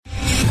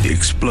The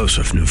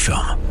explosive new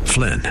film,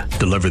 Flynn,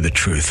 deliver the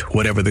truth,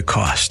 whatever the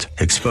cost,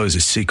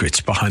 exposes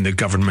secrets behind the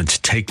government's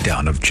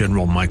takedown of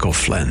General Michael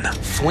Flynn.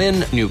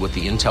 Flynn knew what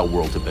the intel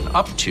world had been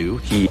up to.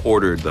 He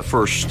ordered the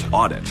first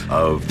audit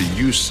of the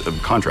use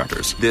of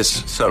contractors.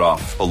 This set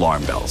off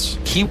alarm bells.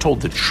 He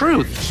told the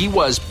truth. He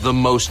was the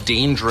most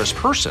dangerous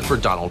person for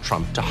Donald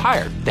Trump to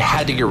hire. They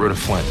had to get rid of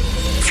Flynn.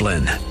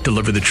 Flynn,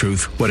 deliver the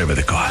truth, whatever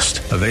the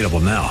cost. Available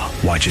now.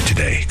 Watch it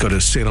today. Go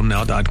to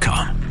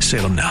salemnow.com.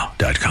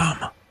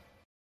 salemnow.com.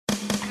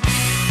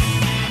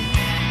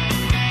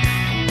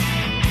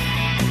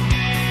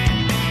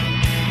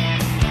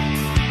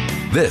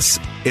 This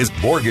is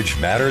Mortgage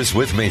Matters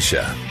with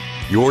Mesha,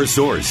 your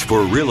source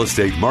for real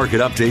estate market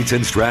updates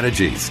and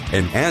strategies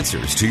and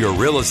answers to your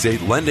real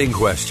estate lending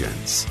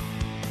questions.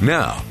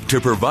 Now,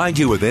 to provide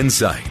you with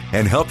insight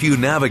and help you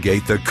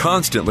navigate the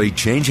constantly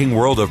changing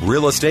world of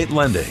real estate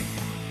lending,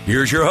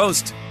 here's your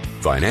host,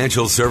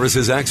 financial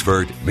services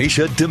expert,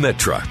 Mesha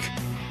Dimitruk.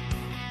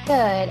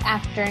 Good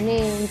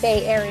afternoon,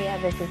 Bay Area.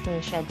 This is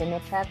Mesha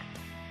Dimitruk,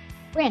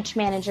 branch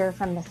manager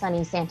from the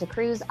sunny Santa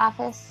Cruz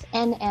office,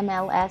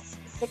 NMLS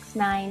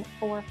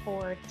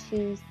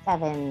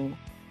 694427,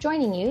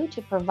 joining you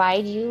to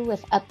provide you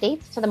with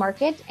updates to the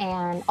market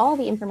and all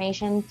the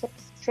information,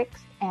 tips,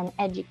 tricks, and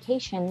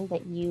education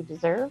that you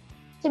deserve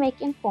to make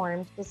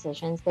informed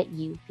decisions that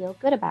you feel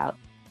good about.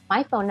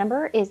 My phone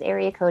number is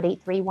area code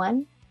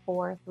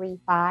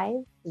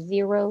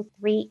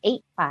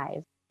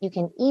 831-435-0385. You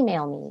can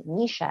email me,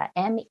 Mesha,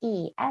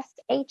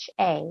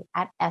 MESHA,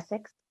 at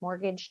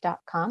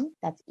EssexMortgage.com.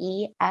 That's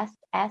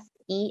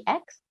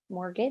ESSEX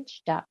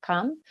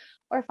mortgage.com,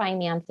 or find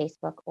me on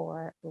Facebook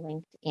or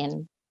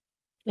LinkedIn.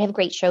 We have a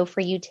great show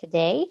for you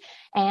today,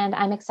 and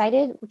I'm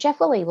excited. Jeff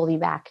Woolley will be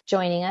back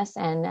joining us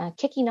and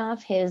kicking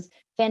off his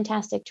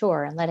fantastic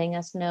tour and letting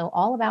us know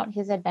all about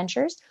his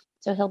adventures.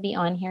 So he'll be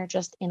on here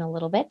just in a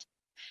little bit.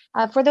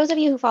 For those of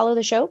you who follow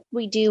the show,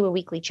 we do a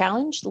weekly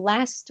challenge.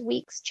 Last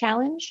week's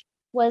challenge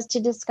was to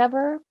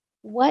discover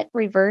what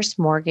reverse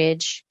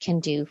mortgage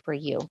can do for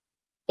you.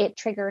 It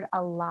triggered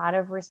a lot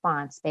of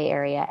response, Bay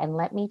Area, and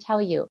let me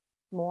tell you,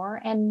 more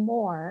and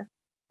more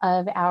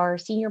of our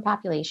senior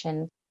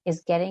population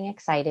is getting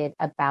excited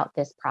about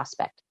this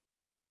prospect.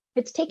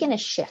 It's taken a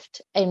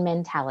shift in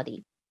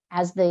mentality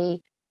as the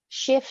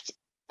shift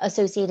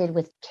associated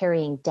with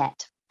carrying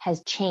debt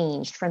has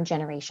changed from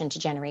generation to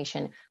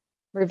generation.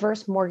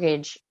 Reverse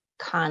mortgage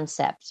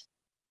concept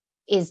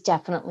is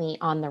definitely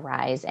on the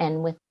rise,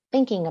 and with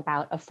thinking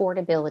about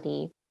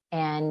affordability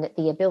and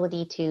the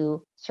ability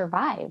to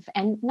survive,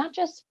 and not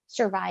just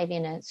survive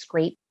in a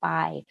scrape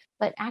by,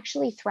 but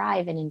actually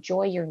thrive and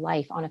enjoy your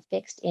life on a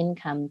fixed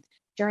income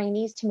during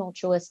these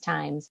tumultuous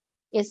times,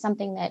 is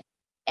something that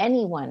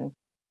anyone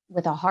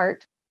with a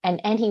heart and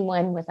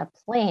anyone with a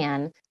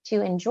plan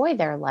to enjoy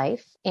their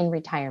life in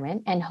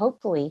retirement and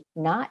hopefully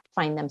not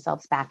find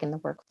themselves back in the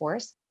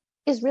workforce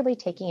is really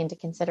taking into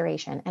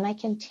consideration. And I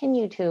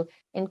continue to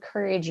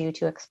encourage you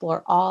to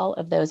explore all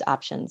of those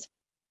options.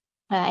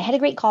 I had a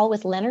great call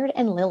with Leonard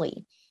and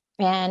Lily,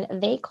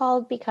 and they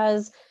called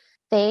because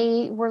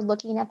they were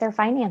looking at their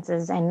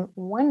finances and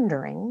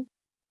wondering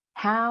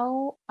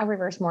how a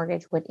reverse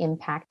mortgage would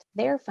impact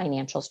their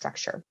financial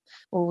structure.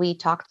 We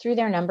talked through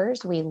their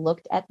numbers, we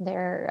looked at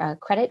their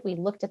credit, we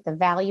looked at the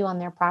value on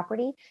their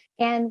property,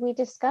 and we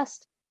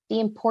discussed the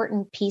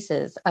important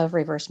pieces of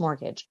reverse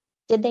mortgage.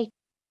 Did they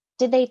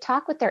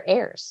talk with their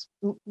heirs?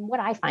 What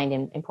I find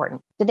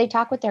important. Did they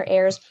talk with their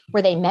heirs?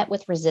 Were they met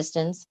with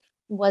resistance?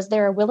 Was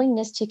there a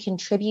willingness to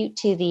contribute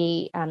to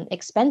the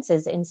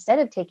expenses instead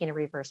of taking a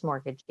reverse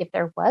mortgage if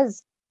there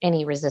was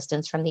any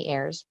resistance from the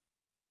heirs?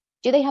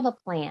 Do they have a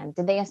plan?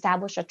 Did they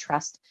establish a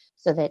trust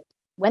so that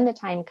when the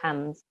time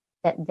comes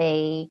that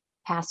they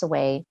pass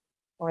away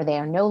or they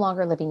are no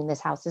longer living in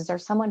this house, is there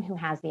someone who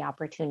has the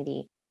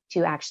opportunity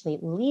to actually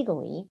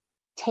legally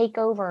take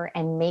over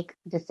and make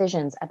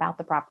decisions about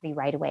the property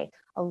right away?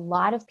 A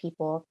lot of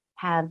people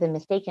have the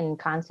mistaken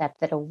concept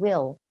that a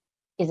will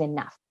is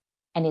enough.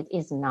 And it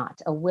is not.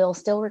 A will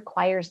still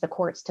requires the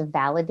courts to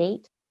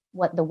validate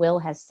what the will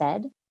has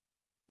said,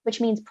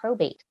 which means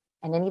probate.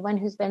 And anyone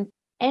who's been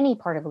any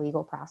part of a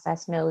legal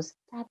process knows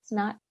that's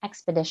not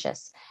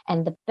expeditious.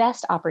 And the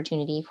best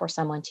opportunity for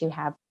someone to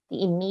have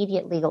the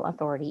immediate legal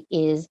authority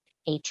is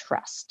a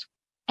trust.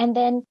 And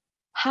then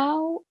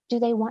how do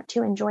they want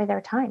to enjoy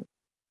their time?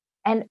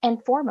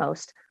 And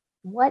foremost,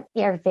 what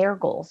are their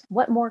goals?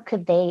 What more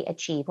could they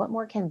achieve? What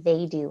more can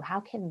they do? How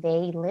can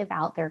they live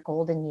out their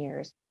golden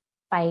years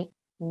by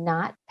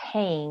not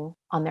paying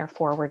on their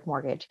forward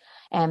mortgage?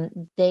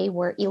 And they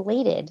were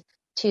elated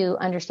to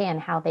understand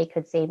how they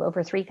could save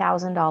over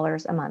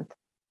 $3,000 a month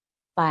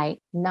by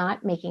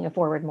not making a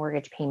forward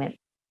mortgage payment,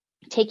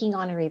 taking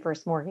on a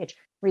reverse mortgage,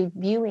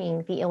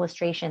 reviewing the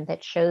illustration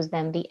that shows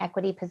them the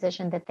equity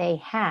position that they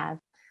have,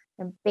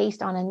 and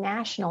based on a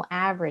national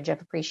average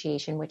of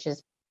appreciation, which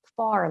is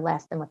far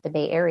less than what the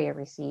Bay Area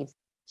receives,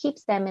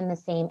 keeps them in the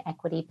same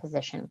equity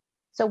position.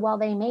 So while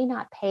they may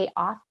not pay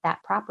off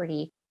that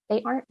property,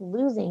 they aren't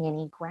losing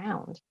any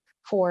ground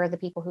for the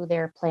people who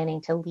they're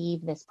planning to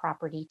leave this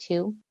property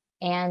to.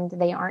 and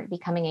they aren't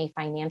becoming a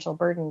financial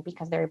burden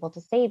because they're able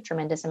to save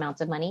tremendous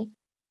amounts of money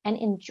and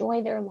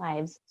enjoy their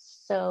lives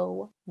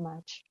so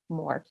much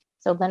more.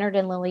 So Leonard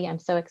and Lily, I'm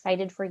so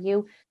excited for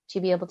you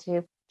to be able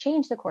to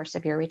change the course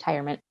of your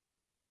retirement.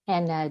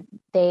 And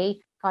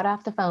they got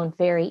off the phone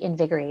very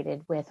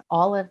invigorated with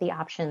all of the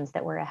options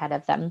that were ahead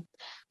of them.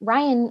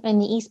 Ryan in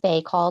the East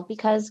Bay called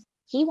because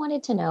he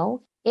wanted to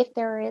know if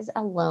there is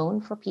a loan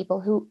for people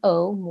who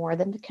owe more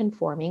than the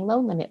conforming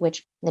loan limit,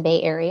 which in the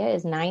Bay Area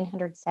is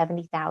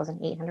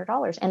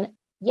 $970,800. And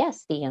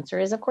yes, the answer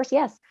is, of course,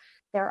 yes.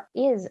 There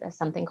is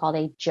something called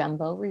a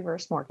jumbo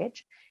reverse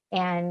mortgage,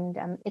 and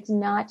it's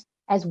not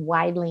as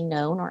widely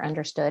known or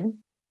understood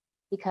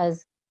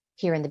because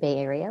here in the Bay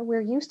Area, we're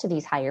used to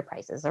these higher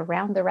prices.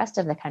 Around the rest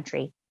of the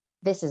country,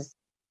 these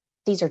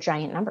are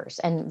giant numbers,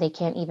 and they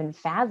can't even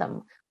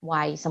fathom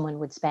why someone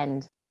would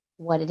spend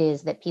what it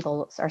is that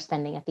people are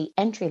spending at the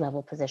entry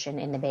level position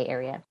in the Bay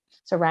Area.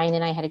 So Ryan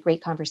and I had a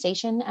great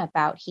conversation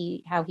about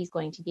how he's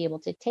going to be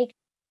able to take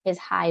his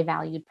high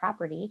valued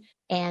property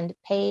and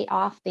pay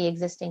off the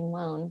existing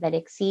loan that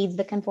exceeds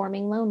the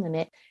conforming loan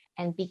limit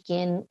and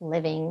begin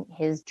living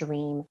his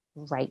dream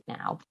right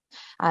now.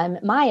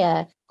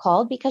 Maya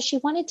called because she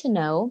wanted to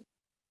know,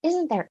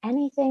 isn't there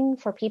anything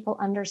for people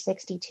under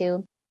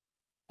 62?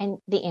 And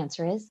the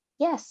answer is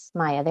yes,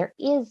 Maya, there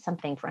is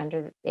something for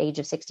under the age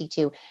of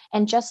 62.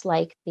 And just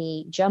like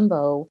the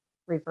jumbo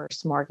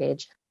reverse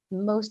mortgage,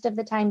 most of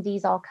the time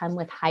these all come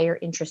with higher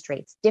interest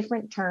rates,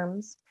 different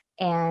terms,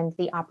 and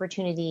the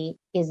opportunity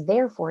is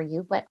there for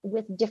you, but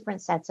with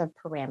different sets of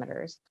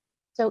parameters.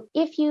 So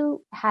if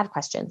you have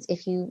questions,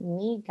 if you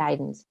need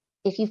guidance,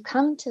 if you've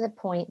come to the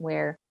point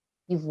where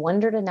you've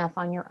wondered enough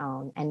on your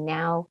own and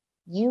now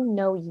you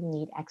know you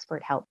need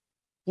expert help,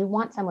 you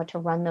want someone to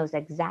run those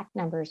exact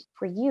numbers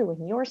for you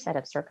and your set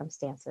of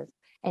circumstances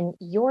and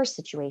your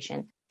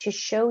situation to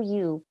show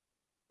you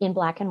in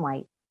black and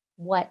white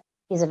what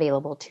is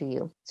available to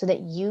you so that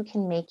you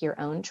can make your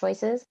own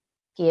choices,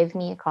 give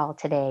me a call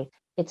today.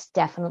 It's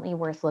definitely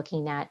worth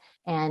looking at.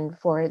 And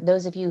for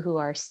those of you who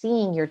are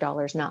seeing your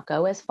dollars not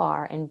go as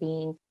far and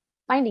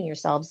finding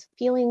yourselves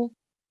feeling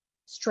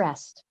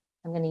stressed,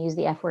 I'm going to use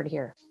the F word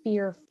here,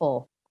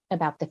 fearful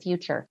about the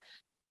future.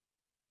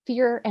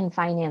 Fear and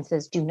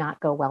finances do not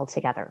go well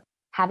together.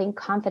 Having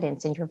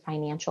confidence in your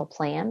financial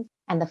plan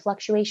and the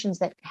fluctuations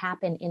that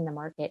happen in the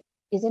market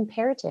is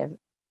imperative,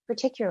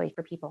 particularly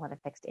for people on a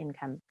fixed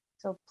income.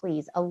 So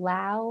please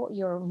allow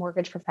your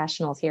mortgage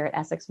professionals here at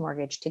Essex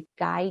Mortgage to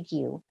guide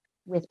you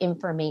with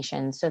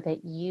information so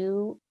that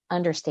you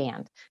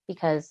understand,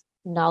 because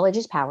knowledge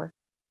is power,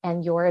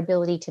 and your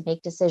ability to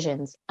make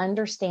decisions,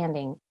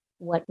 understanding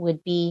what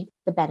would be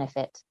the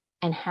benefit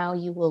and how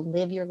you will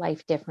live your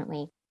life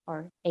differently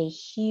are a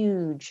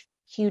huge,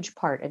 huge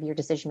part of your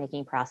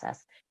decision-making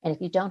process. And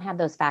if you don't have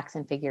those facts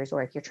and figures,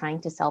 or if you're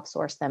trying to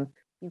self-source them,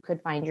 you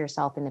could find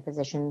yourself in the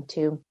position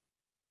to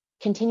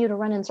continue to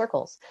run in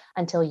circles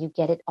until you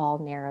get it all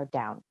narrowed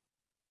down.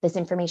 This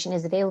information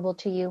is available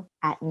to you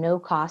at no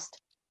cost.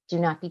 Do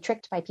not be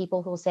tricked by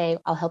people who will say,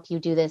 I'll help you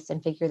do this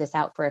and figure this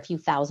out for a few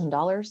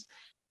 $1,000s.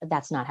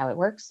 That's not how it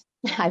works.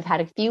 I've had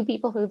a few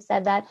people who've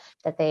said that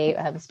they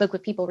spoke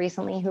with people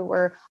recently who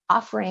were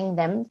offering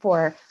them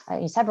for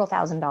several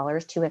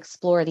 $1,000s to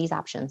explore these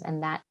options.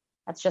 And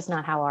that's just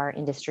not how our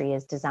industry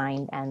is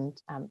designed.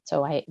 And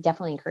so I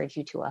definitely encourage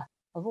you to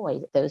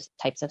avoid those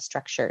types of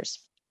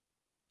structures.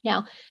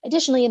 Now,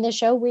 additionally, in this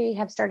show, we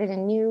have started a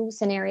new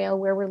scenario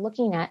where we're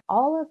looking at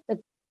all of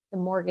the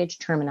mortgage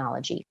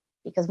terminology,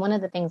 because one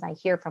of the things I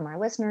hear from our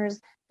listeners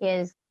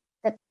is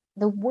that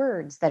the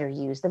words that are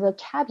used, the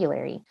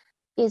vocabulary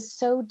is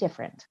so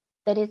different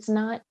that it's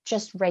not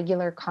just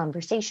regular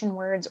conversation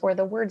words, or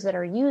the words that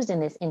are used in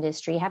this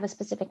industry have a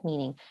specific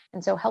meaning.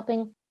 And so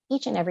helping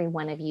each and every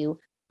one of you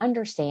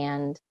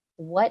understand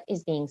what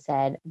is being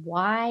said,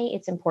 why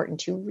it's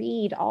important to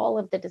read all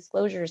of the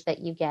disclosures that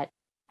you get.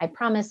 I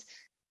promise,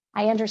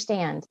 I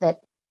understand that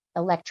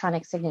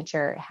electronic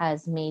signature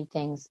has made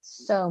things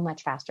so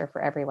much faster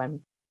for everyone,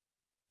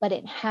 but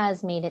it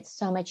has made it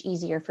so much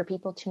easier for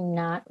people to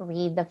not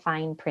read the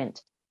fine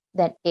print,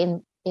 that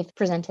if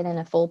presented in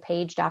a full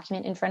page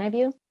document in front of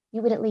you,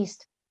 you would at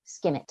least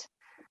skim it.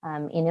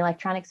 In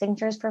electronic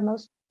signatures, for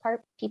most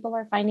part, people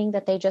are finding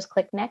that they just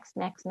click next,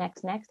 next,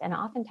 next, next, and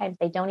oftentimes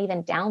they don't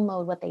even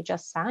download what they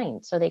just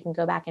signed so they can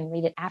go back and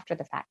read it after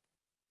the fact.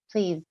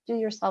 Please do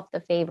yourself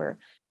the favor.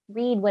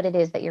 Read what it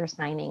is that you're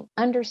signing,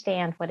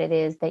 understand what it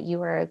is that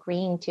you are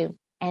agreeing to,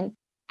 and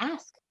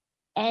ask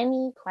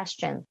any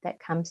question that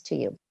comes to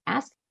you.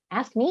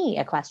 Ask me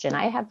a question.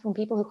 I have from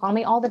people who call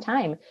me all the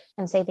time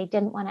and say they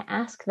didn't want to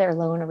ask their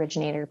loan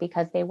originator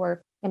because they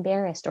were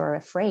embarrassed or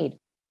afraid.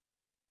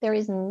 There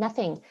is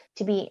nothing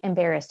to be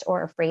embarrassed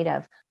or afraid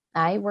of.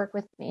 I work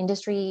with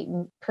industry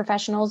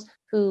professionals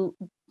who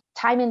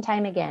time and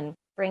time again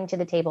bring to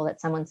the table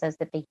that someone says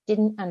that they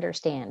didn't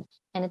understand.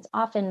 And it's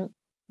often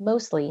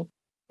mostly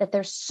that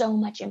there's so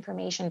much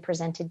information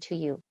presented to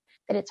you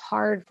that it's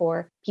hard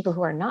for people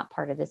who are not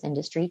part of this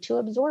industry to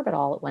absorb it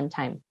all at one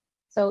time.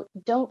 So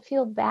don't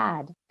feel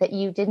bad that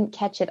you didn't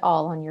catch it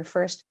all on your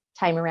first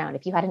time around.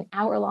 If you had an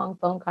hour-long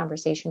phone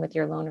conversation with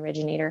your loan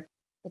originator,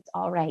 it's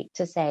all right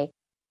to say,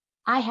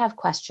 I have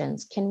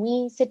questions. Can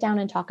we sit down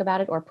and talk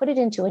about it, or put it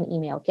into an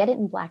email? Get it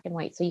in black and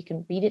white so you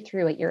can read it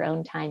through at your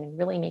own time and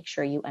really make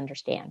sure you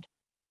understand.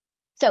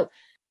 So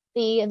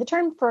the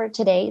term for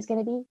today is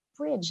going to be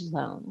bridge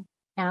loan.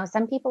 Now,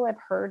 some people have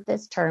heard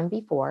this term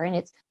before,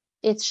 and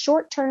it's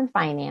short-term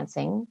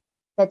financing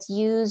that's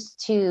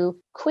used to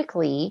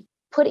quickly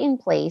put in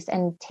place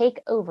and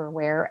take over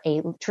where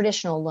a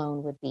traditional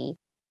loan would be,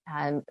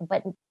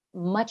 but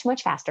much,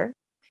 much faster.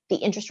 The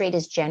interest rate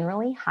is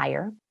generally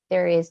higher.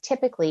 There is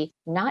typically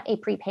not a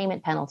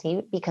prepayment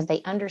penalty because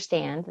they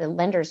understand, the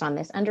lenders on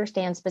this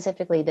understand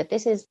specifically that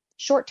this is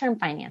short-term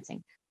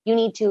financing. You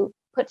need to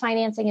put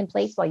financing in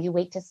place while you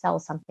wait to sell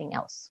something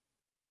else.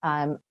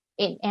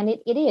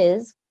 It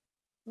is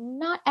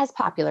not as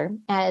popular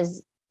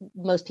as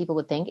most people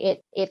would think.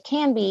 It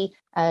can be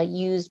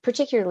used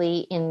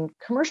particularly in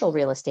commercial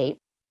real estate,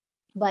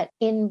 but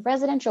in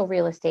residential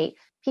real estate,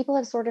 people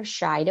have sort of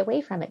shied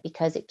away from it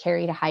because it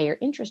carried a higher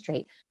interest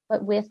rate.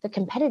 But with the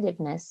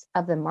competitiveness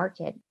of the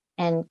market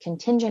and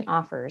contingent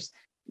offers,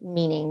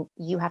 meaning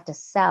you have to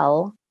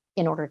sell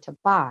in order to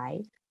buy,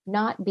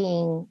 not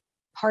being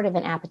part of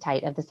an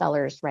appetite of the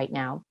sellers right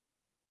now,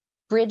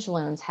 bridge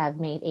loans have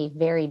made a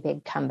very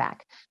big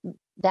comeback.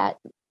 That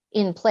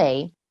in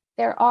play,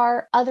 there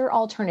are other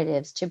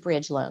alternatives to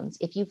bridge loans.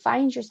 If you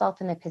find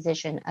yourself in the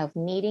position of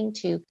needing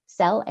to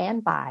sell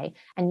and buy,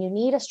 and you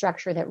need a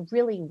structure that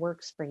really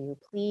works for you,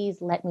 please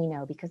let me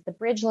know, because the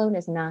bridge loan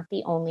is not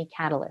the only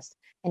catalyst.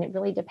 And it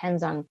really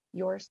depends on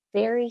your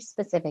very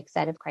specific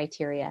set of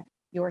criteria,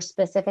 your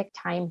specific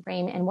time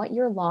frame, and what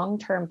your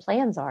long-term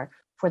plans are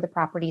for the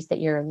properties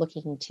that you're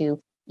looking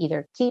to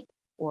either keep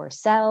or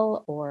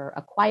sell or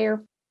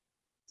acquire.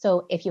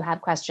 So if you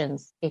have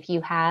questions, if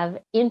you have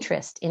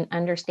interest in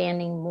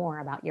understanding more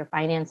about your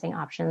financing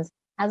options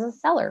as a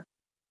seller,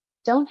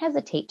 don't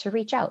hesitate to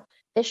reach out.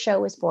 This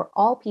show is for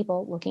all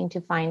people looking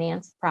to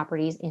finance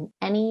properties in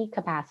any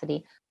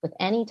capacity, with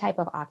any type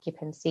of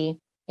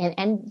occupancy,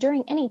 and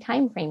during any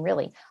time frame,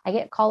 really. I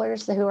get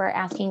callers who are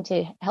asking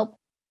to help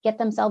get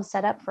themselves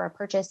set up for a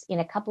purchase in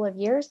a couple of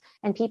years,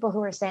 and people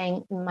who are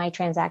saying, my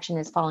transaction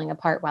is falling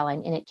apart while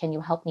I'm in it. Can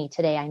you help me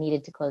today? I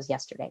needed to close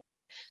yesterday.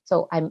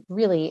 So I'm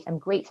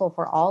grateful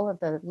for all of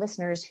the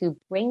listeners who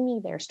bring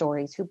me their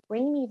stories, who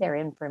bring me their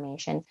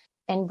information,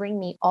 and bring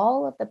me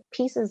all of the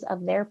pieces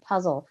of their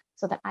puzzle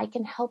so that I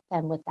can help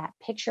them with that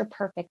picture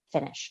perfect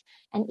finish.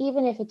 And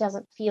even if it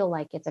doesn't feel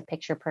like it's a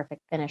picture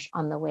perfect finish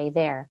on the way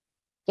there,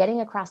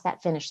 getting across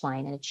that finish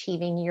line and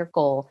achieving your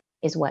goal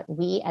is what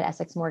we at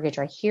Essex Mortgage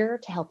are here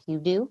to help you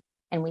do.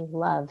 And we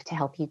love to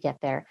help you get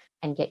there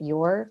and get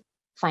your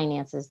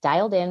finances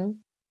dialed in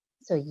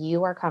so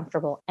you are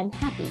comfortable and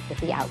happy with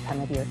the outcome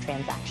of your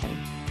transaction.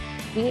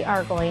 We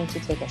are going to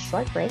take a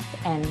short break,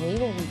 and we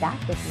will be back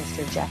with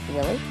Mr. Jeff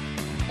Willey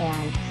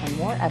and some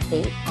more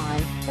update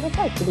on what it's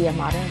like to be a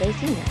modern-day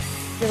senior.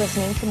 You're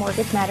listening to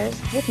Mortgage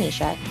Matters with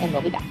Mesha, and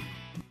we'll be back.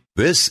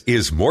 This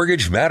is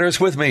Mortgage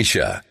Matters with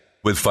Mesha,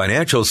 with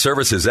financial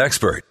services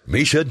expert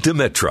Mesha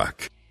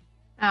Dimitruk.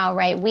 All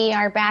right, we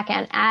are back,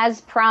 and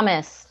as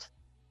promised,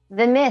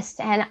 the mist,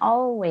 and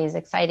always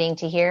exciting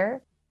to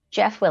hear,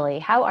 Jeff Willey.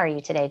 How are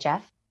you today,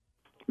 Jeff?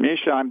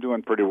 Mesha, I'm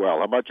doing pretty well.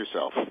 How about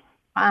yourself? Oh,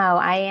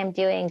 I am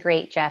doing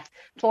great, Jeff.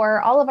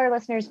 For all of our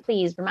listeners,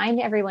 please remind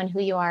everyone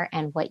who you are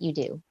and what you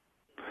do.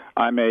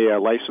 I'm a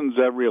licensed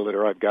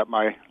realtor. I've got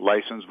my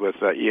license with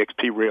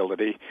eXp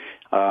Realty.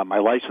 My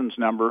license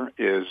number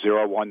is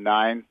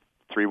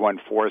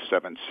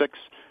 019-314-76,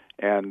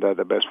 and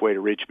the best way to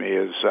reach me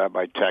is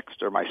by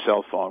text or my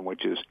cell phone,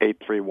 which is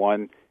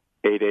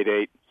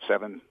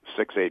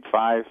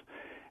 831-888-7685.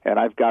 And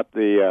I've got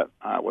the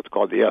what's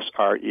called the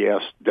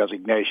SRES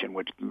designation,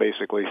 which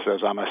basically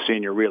says I'm a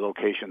senior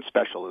relocation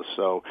specialist.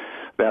 So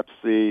that's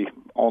the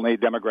only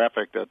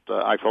demographic that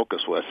I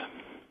focus with.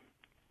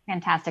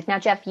 Fantastic. Now,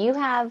 Jeff, you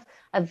have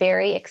a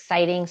very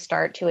exciting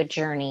start to a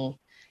journey.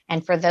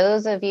 And for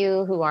those of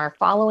you who are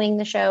following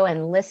the show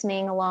and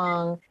listening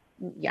along,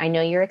 I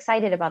know you're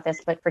excited about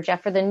this, but for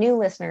Jeff, for the new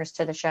listeners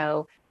to the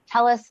show,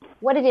 tell us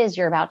what it is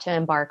you're about to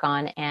embark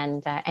on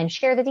and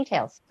share the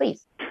details,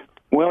 please.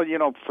 Well,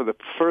 for the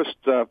first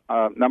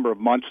number of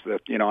months that,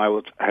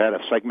 I had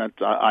a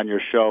segment on your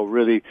show,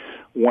 really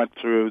went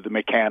through the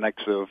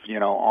mechanics of,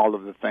 all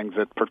of the things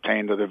that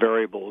pertain to the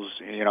variables,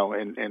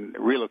 in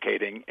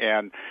relocating.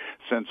 And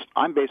since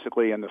I'm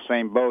basically in the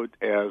same boat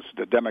as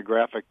the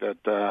demographic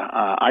that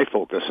I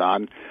focus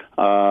on,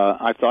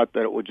 I thought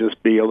that it would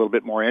just be a little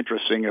bit more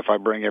interesting if I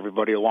bring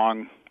everybody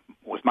along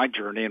with my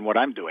journey and what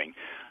I'm doing.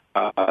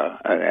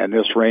 And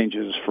this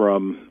ranges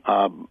from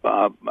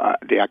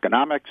the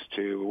economics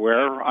to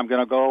where I'm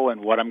going to go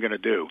and what I'm going to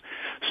do.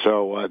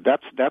 So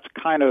that's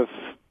kind of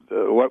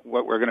what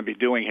we're going to be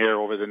doing here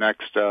over the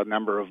next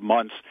number of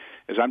months.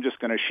 Is I'm just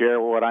going to share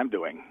what I'm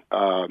doing.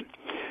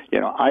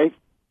 I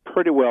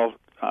pretty well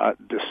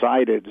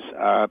decided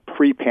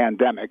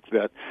pre-pandemic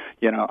that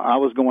I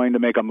was going to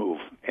make a move,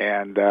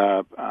 and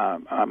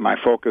my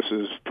focus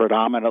is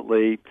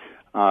predominantly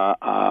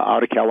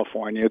out of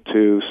California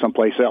to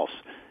someplace else.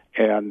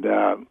 And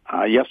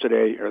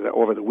yesterday or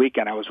over the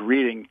weekend, I was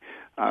reading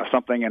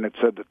something, and it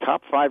said the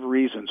top 5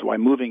 reasons why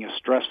moving is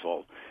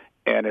stressful,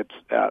 and it's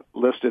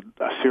listed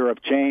fear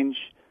of change,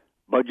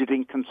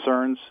 budgeting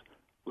concerns,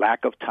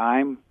 lack of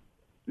time,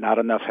 not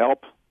enough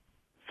help,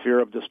 fear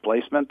of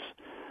displacement.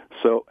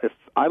 So if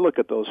I look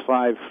at those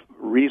 5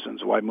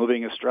 reasons why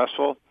moving is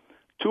stressful,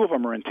 2 of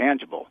them are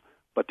intangible,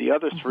 but the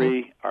other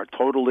 3 are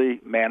totally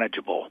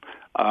manageable.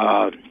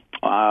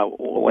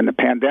 When the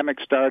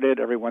pandemic started,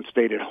 everyone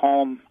stayed at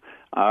home.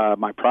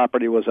 My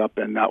property was up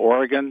in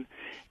Oregon,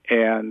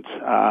 and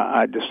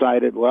I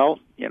decided, well,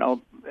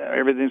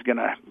 everything's going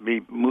to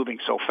be moving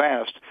so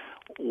fast.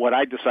 What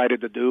I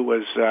decided to do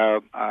was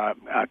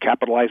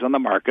capitalize on the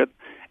market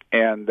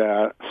and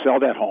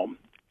sell that home.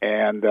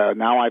 And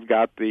now I've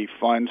got the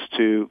funds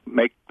to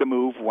make the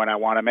move when I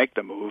want to make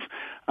the move.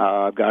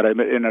 I've got it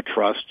in a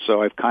trust,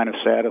 so I've kind of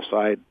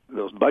satisfied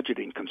those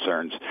budgeting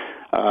concerns.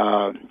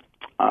 And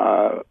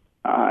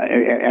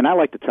I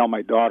like to tell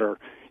my daughter,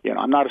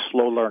 I'm not a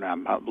slow learner.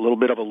 I'm a little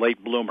bit of a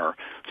late bloomer.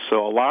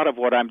 So a lot of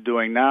what I'm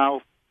doing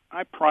now,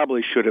 I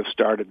probably should have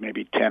started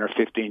maybe 10 or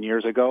 15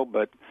 years ago,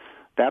 but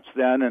that's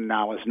then and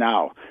now is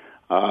now.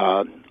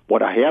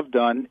 What I have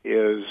done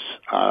is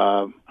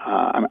I'm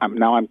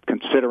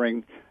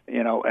considering,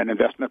 an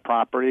investment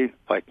property,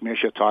 like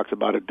Mesha talks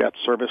about, a debt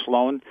service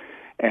loan,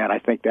 and I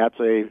think that's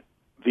a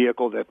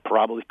vehicle that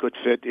probably could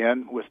fit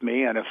in with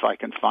me. And if I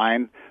can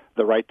find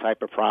the right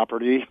type of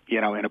property,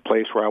 in a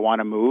place where I want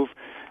to move,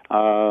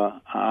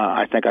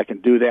 I think I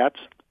can do that.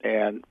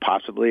 And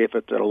possibly, if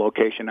it's at a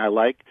location I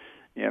like,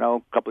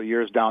 a couple of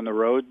years down the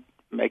road,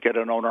 make it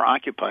an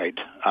owner-occupied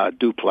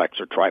duplex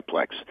or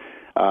triplex.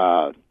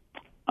 So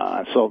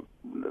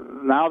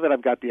now that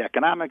I've got the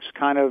economics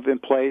kind of in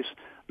place,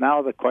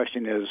 now the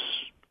question is,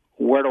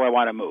 where do I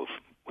want to move?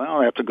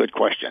 Well, that's a good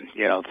question.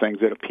 Things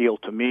that appeal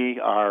to me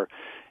are,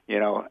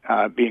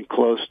 being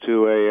close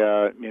to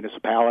a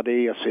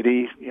municipality, a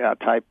city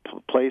type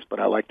place, but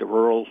I like the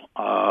rural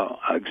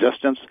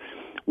existence.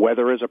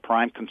 Weather is a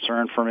prime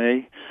concern for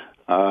me.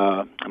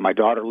 My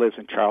daughter lives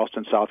in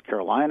Charleston, South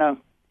Carolina.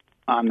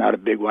 I'm not a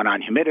big one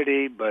on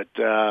humidity, but,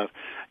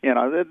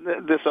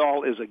 this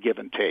all is a give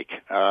and take.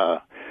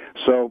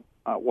 So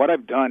what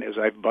I've done is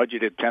I've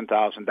budgeted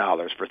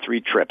 $10,000 for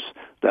 3 trips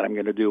that I'm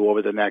going to do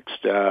over the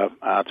next 3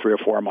 or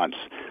 4 months.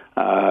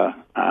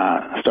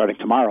 Starting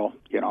tomorrow,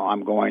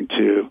 I'm going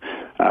to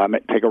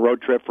take a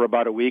road trip for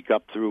about a week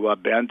up through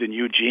Bend and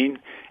Eugene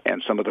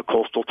and some of the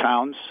coastal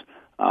towns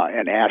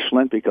and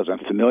Ashland, because I'm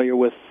familiar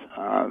with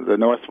the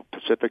North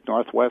Pacific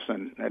Northwest,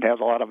 and it has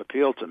a lot of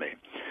appeal to me.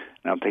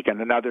 And I'm taking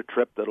another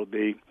trip that'll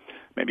be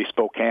maybe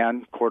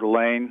Spokane, Coeur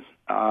d'Alene,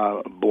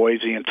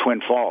 Boise, and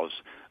Twin Falls.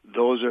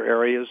 Those are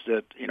areas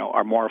that,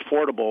 are more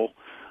affordable.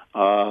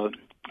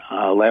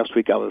 Last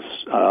week I was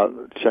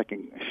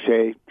checking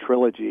Shea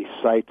Trilogy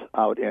site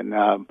out in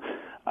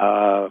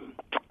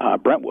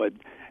Brentwood,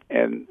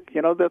 and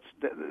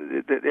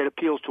it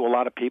appeals to a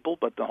lot of people.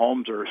 But the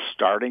homes are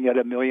starting at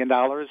 $1 million,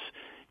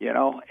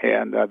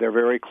 and they're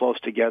very close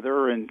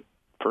together. And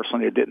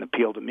personally, it didn't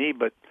appeal to me,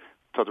 but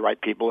to the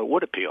right people, it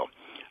would appeal.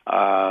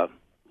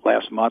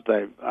 Last month,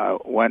 I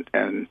went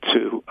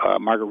into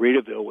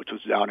Margaritaville, which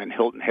was down in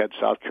Hilton Head,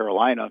 South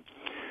Carolina,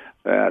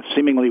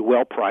 seemingly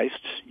well priced,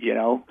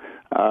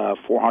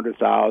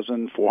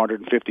 $400,000,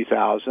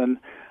 $450,000,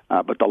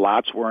 but the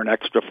lots were an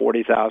extra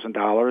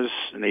 $40,000,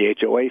 and the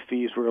HOA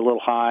fees were a little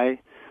high.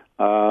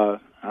 But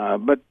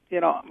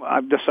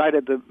I've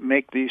decided to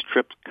make these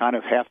trips kind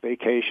of half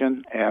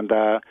vacation and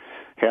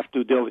half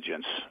due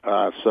diligence.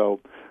 So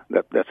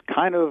that's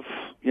kind of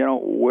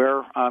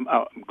where I'm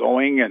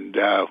going and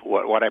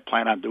what I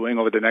plan on doing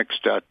over the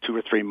next 2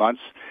 or 3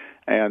 months.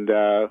 And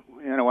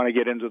when I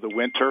get into the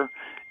winter,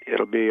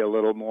 it'll be a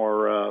little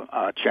more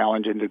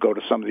challenging to go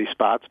to some of these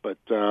spots, but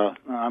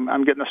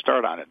I'm getting a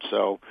start on it.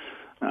 So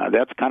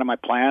that's kind of my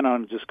plan.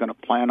 I'm just going to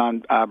plan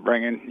on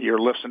bringing your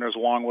listeners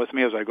along with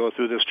me as I go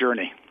through this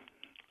journey.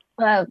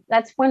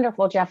 That's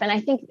wonderful, Jeff. And I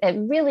think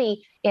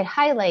it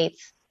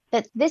highlights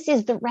that this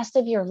is the rest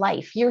of your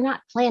life. You're not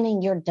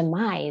planning your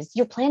demise.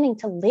 You're planning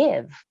to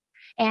live.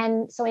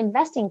 And so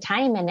investing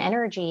time and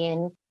energy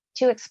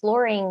into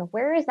exploring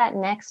where is that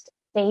next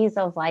phase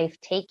of life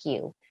take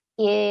you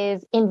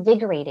is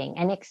invigorating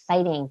and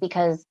exciting,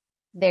 because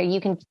there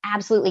you can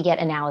absolutely get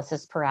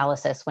analysis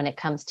paralysis when it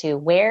comes to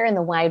where in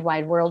the wide,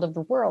 wide world of the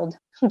world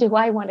do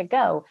I want to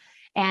go.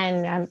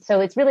 And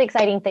so it's really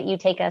exciting that you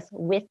take us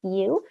with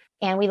you,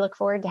 and we look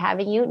forward to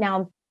having you.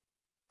 Now,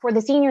 for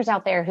the seniors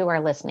out there who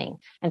are listening,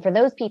 and for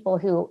those people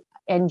who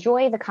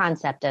enjoy the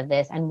concept of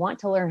this and want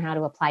to learn how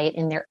to apply it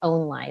in their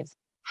own lives,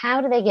 how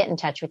do they get in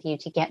touch with you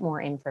to get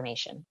more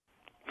information?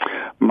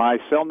 My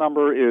cell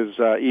number is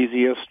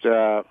easiest.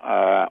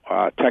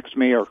 Text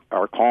me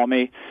or call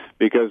me,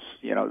 because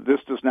this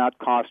does not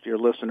cost your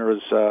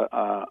listeners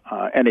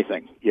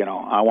anything.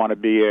 I want to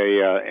be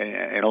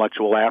an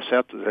intellectual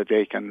asset that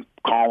they can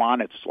call on.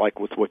 It's like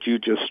with what you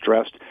just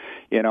stressed.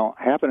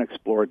 Have an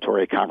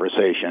exploratory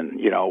conversation.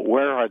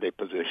 Where are they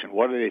positioned?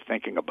 What are they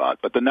thinking about?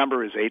 But the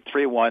number is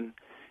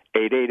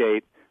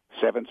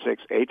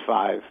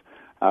 831-888-7685.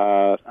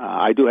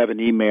 I do have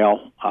an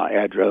email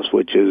address,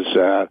 which is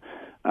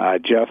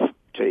Jeff,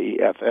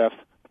 Jeff,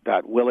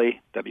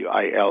 .Willie,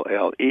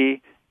 WILLE,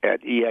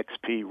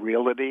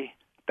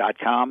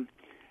 @exprealty.com.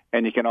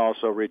 And you can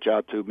also reach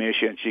out to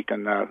Mesha, and she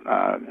can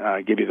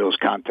give you those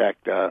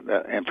contact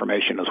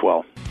information as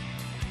well.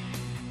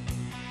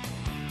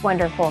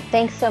 Wonderful.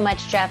 Thanks so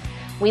much, Jeff.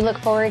 We look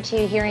forward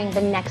to hearing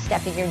the next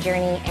step of your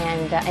journey.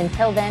 And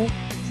until then,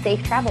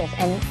 safe travels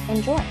and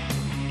enjoy.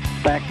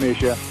 Thanks,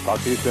 Mesha. Talk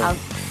to you soon.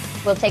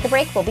 We'll take a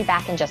break. We'll be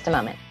back in just a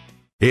moment.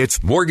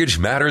 It's Mortgage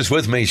Matters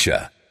with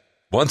Mesha.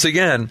 Once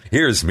again,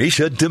 here's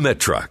Mesha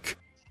Dimitruk.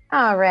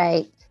 All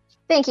right.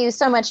 Thank you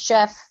so much,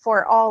 Jeff,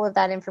 for all of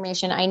that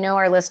information. I know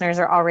our listeners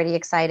are already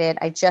excited.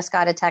 I just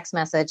got a text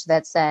message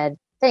that said,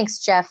 thanks,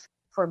 Jeff,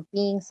 for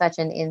being such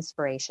an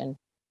inspiration.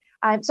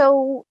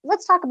 So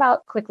let's talk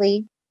about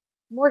quickly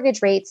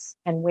mortgage rates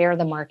and where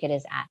the market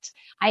is at.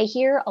 I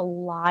hear a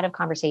lot of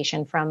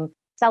conversation from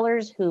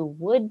sellers who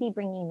would be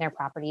bringing their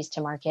properties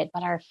to market,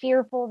 but are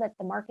fearful that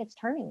the market's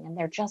turning and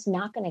they're just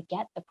not going to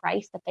get the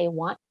price that they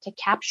want to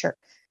capture.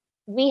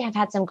 We have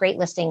had some great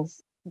listings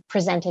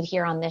presented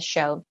here on this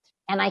show,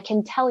 and I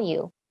can tell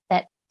you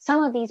that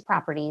some of these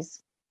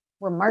properties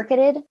were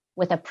marketed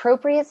with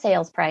appropriate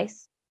sales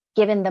price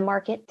given the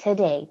market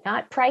today,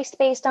 not priced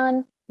based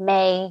on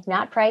May,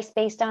 not priced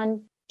based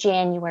on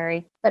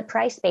January, but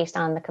priced based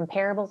on the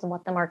comparables and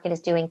what the market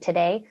is doing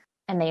today,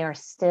 and they are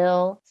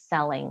still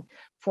selling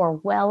for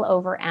well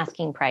over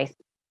asking price.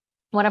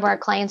 One of our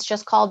clients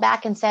just called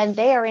back and said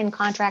they are in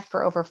contract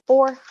for over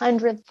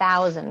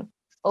 $400,000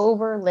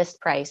 over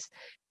list price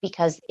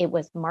because it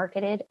was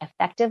marketed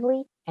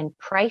effectively and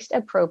priced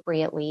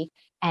appropriately,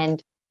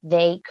 and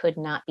they could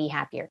not be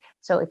happier.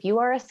 So if you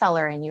are a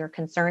seller and you're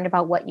concerned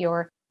about what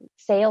your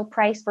sale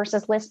price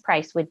versus list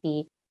price would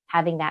be,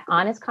 having that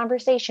honest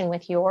conversation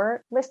with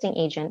your listing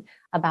agent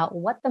about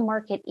what the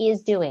market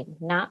is doing,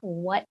 not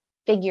what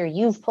figure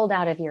you've pulled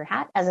out of your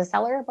hat as a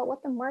seller, but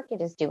what the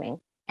market is doing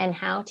and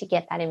how to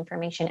get that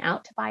information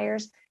out to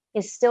buyers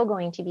is still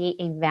going to be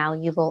a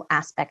valuable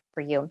aspect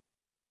for you.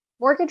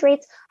 Mortgage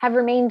rates have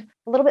remained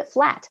a little bit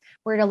flat.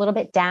 We're a little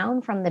bit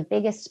down from the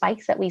biggest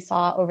spikes that we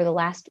saw over the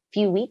last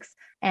few weeks,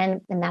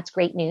 and that's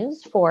great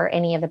news for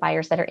any of the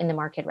buyers that are in the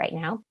market right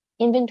now.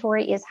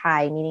 Inventory is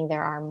high, meaning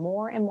there are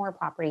more and more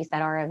properties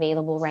that are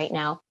available right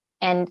now.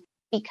 And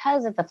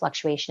because of the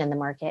fluctuation in the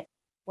market,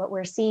 what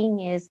we're seeing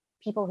is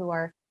people who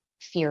are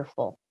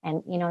fearful.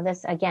 And,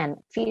 this, again,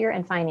 fear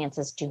and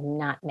finances do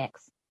not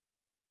mix.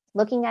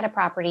 Looking at a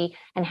property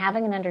and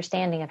having an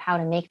understanding of how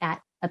to make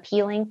that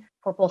appealing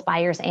for both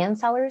buyers and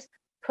sellers,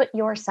 put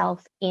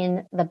yourself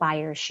in the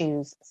buyer's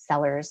shoes,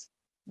 sellers.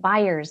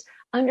 Buyers,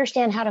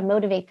 understand how to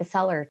motivate the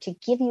seller to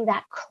give you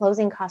that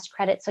closing cost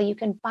credit so you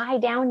can buy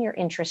down your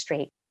interest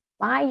rate,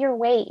 buy your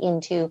way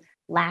into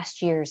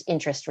last year's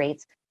interest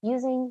rates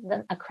using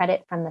a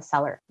credit from the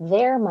seller,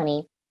 their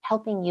money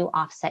helping you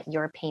offset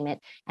your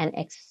payment and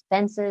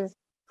expenses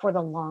for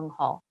the long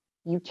haul.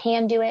 You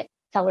can do it.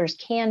 Sellers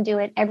can do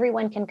it.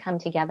 Everyone can come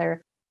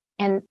together.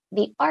 And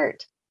the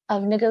art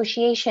of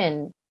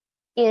negotiation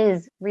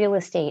is real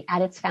estate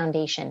at its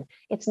foundation.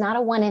 It's not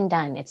a one and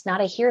done. It's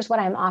not a here's what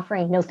I'm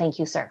offering. No, thank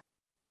you, sir.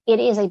 It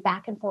is a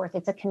back and forth.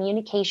 It's a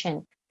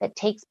communication that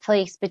takes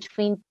place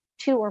between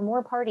two or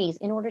more parties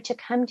in order to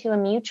come to a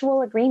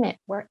mutual agreement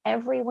where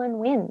everyone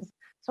wins.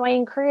 So I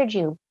encourage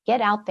you,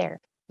 get out there,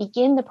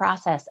 begin the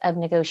process of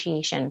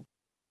negotiation.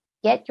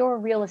 Get your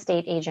real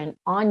estate agent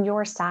on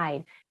your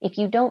side. If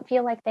you don't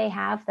feel like they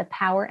have the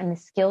power and the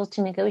skills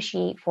to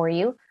negotiate for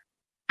you,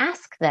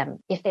 ask them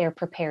if they're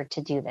prepared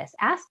to do this.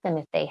 Ask them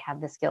if they have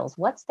the skills.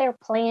 What's their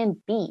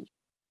plan B?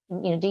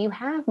 Do you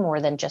have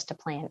more than just a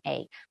plan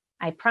A?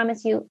 I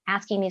promise you,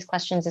 asking these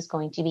questions is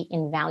going to be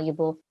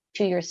invaluable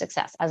to your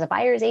success as a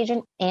buyer's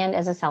agent and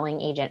as a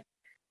selling agent.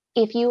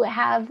 If you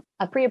have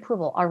a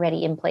pre-approval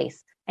already in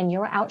place and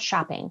you're out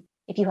shopping,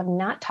 if you have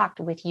not talked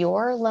with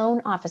your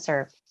loan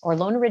officer or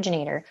loan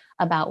originator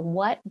about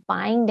what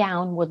buying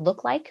down would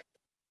look like,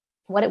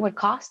 what it would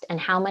cost, and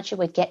how much it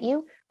would get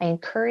you, I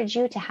encourage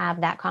you to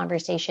have that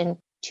conversation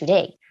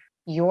today.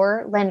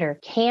 Your lender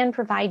can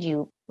provide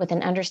you with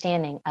an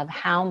understanding of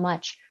how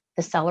much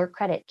the seller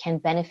credit can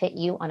benefit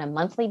you on a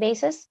monthly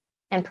basis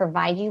and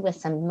provide you with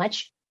some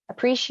much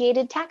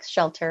appreciated tax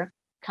shelter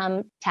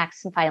come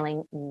tax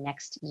filing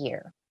next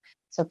year.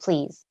 So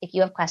please, if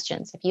you have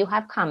questions, if you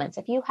have comments,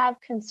 if you have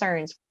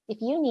concerns, if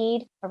you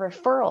need a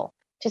referral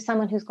to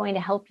someone who's going to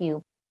help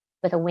you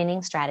with a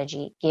winning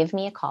strategy, give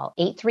me a call,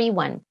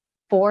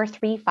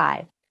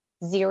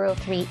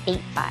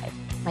 831-435-0385.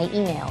 My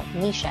email,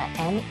 Mesha,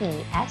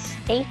 Mesha,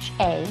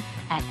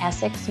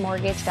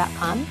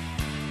 @EssexMortgage.com.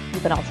 You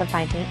can also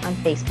find me on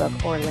Facebook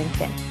or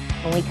LinkedIn.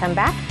 When we come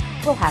back,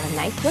 we'll have a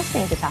nice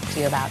listing to talk to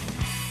you about.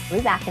 We'll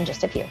be back in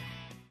just a few.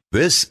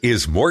 This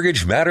is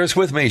Mortgage Matters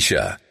with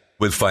Mesha,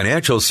 with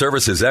financial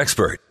services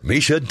expert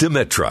Mesha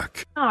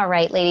Dimitruk. All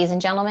right, ladies and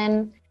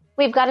gentlemen,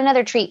 we've got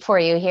another treat for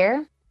you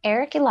here.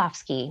 Eric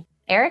Ilofsky.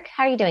 Eric,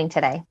 how are you doing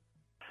today?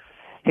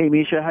 Hey,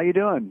 Mesha, how you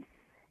doing?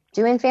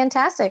 Doing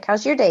fantastic.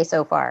 How's your day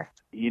so far?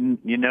 You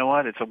know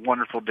what? It's a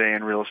wonderful day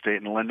in real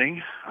estate and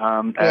lending.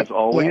 As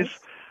always, yes.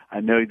 I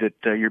know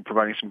that you're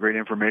providing some great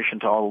information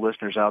to all the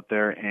listeners out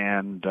there,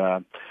 and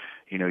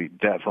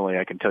definitely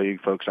I can tell you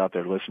folks out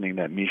there listening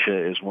that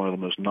Mesha is one of the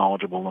most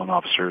knowledgeable loan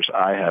officers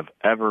I have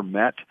ever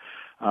met.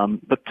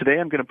 But today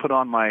I'm going to put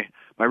on my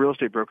real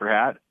estate broker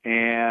hat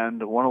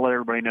and want to let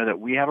everybody know that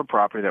we have a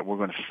property that we're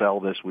going to sell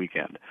this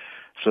weekend.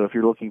 So if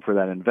you're looking for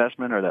that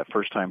investment or that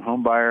first-time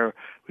home buyer,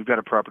 we've got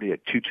a property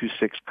at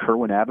 226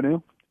 Kerwin Avenue.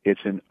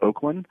 It's in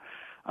Oakland.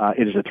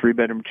 It is a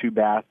 3-bedroom,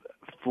 2-bath,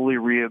 fully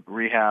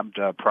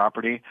rehabbed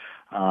property,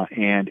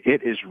 and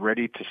it is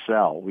ready to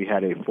sell. We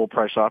had a full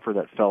price offer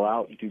that fell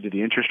out due to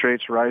the interest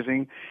rates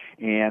rising,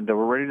 and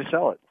we're ready to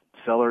sell it.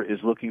 Seller is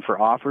looking for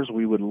offers.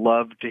 We would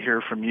love to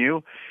hear from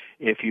you.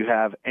 If you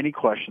have any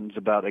questions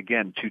about,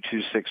 again,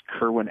 226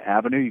 Kerwin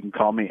Avenue, you can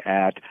call me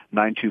at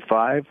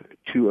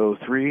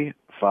 925-203-5886.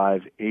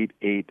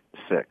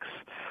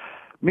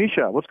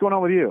 Mesha, what's going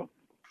on with you?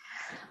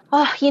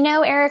 Oh,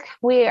 Eric,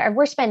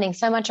 we're spending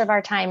so much of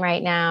our time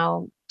right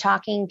now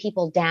talking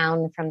people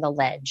down from the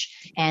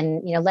ledge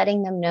and,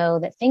 letting them know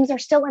that things are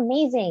still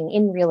amazing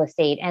in real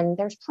estate. And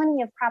there's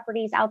plenty of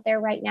properties out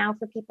there right now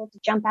for people to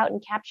jump out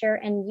and capture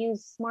and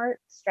use smart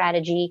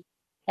strategy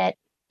that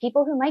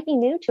people who might be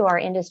new to our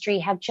industry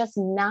have just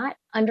not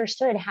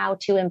understood how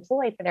to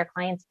employ for their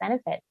clients'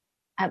 benefit.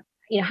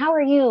 How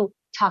are you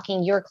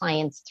talking your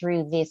clients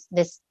through this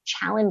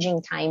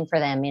challenging time for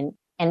them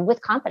and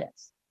with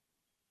confidence?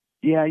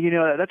 Yeah,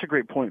 that's a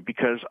great point,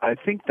 because I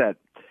think that,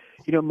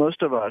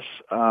 most of us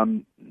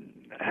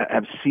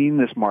have seen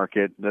this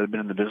market that have been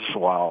in the business a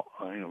while,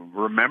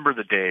 remember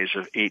the days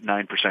of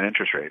 8-9%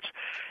 interest rates.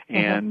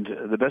 And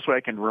the best way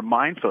I can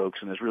remind folks,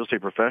 and as real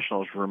estate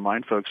professionals,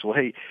 remind folks, well,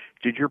 hey,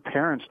 did your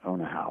parents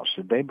own a house?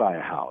 Did they buy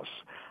a house?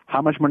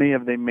 How much money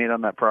have they made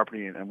on that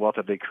property, and wealth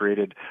have they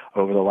created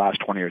over the last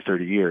 20 or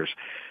 30 years?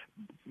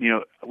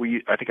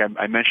 I think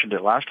I mentioned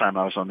it last time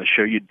I was on the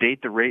show. You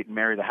date the rate and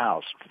marry the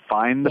house.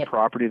 Find the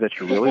property that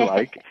you really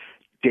like,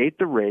 date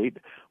the rate.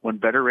 When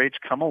better rates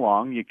come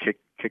along, you kick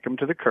them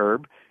to the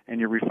curb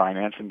and you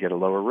refinance and get a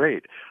lower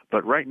rate.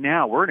 But right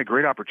now, we're in a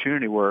great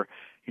opportunity where,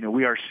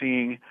 we are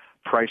seeing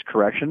price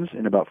corrections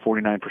in about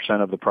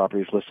 49% of the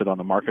properties listed on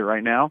the market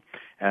right now,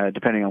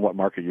 depending on what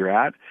market you're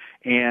at.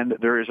 And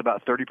there is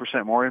about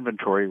 30% more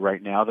inventory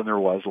right now than there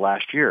was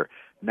last year.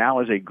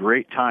 Now is a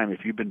great time.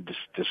 If you've been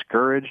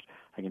discouraged,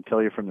 I can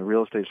tell you from the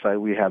real estate side,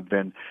 we have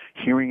been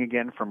hearing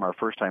again from our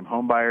first-time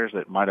home buyers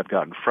that might have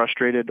gotten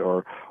frustrated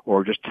or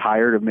just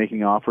tired of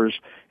making offers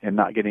and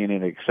not getting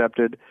any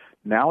accepted.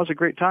 Now is a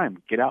great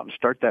time. Get out and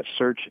start that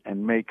search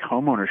and make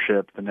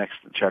homeownership the next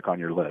check on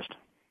your list.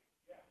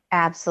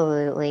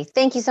 Absolutely.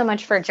 Thank you so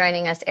much for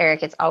joining us,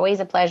 Eric. It's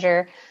always a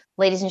pleasure.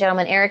 Ladies and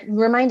gentlemen, Eric,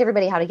 remind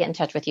everybody how to get in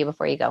touch with you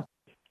before you go.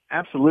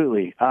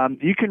 Absolutely.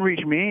 You can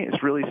reach me.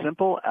 It's really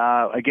simple.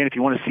 Again, if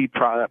you want to see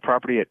that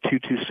property at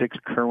 226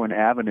 Kerwin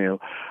Avenue,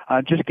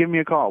 just give me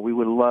a call. We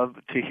would love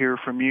to hear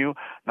from you.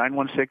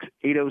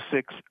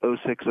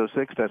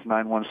 916-806-0606. That's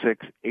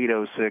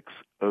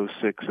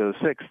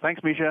 916-806-0606.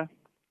 Thanks, Mesha.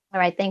 All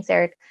right. Thanks,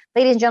 Eric.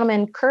 Ladies and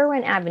gentlemen,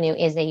 Kerwin Avenue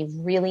is a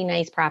really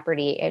nice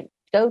property.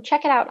 Go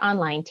check it out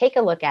online. Take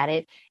a look at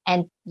it.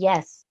 And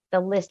yes, the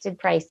listed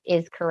price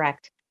is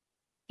correct.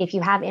 If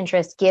you have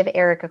interest, give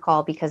Eric a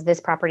call, because this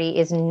property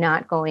is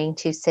not going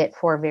to sit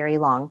for very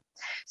long.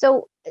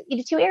 So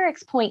to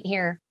Eric's point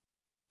here,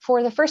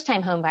 for the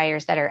first-time home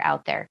buyers that are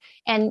out there,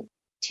 and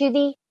to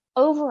the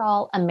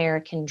overall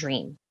American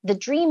dream, the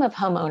dream of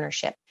home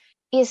ownership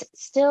is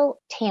still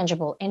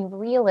tangible and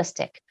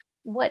realistic.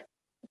 What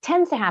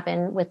tends to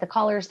happen with the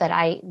callers that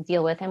I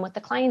deal with and with the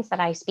clients that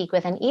I speak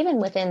with, and even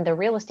within the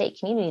real estate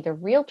community, the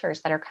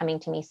realtors that are coming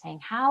to me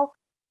saying, how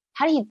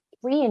do you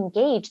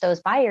re-engage those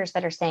buyers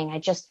that are saying,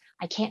 I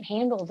can't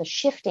handle the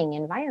shifting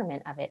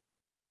environment of it.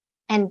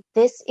 And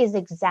this is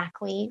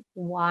exactly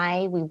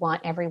why we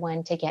want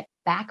everyone to get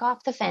back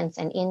off the fence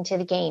and into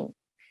the game,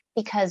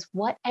 because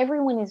what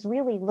everyone is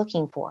really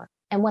looking for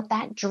and what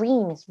that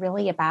dream is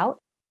really about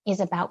is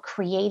about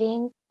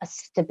creating a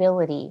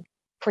stability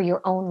for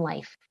your own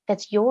life.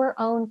 That's your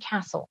own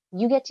castle.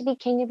 You get to be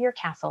king of your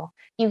castle.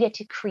 You get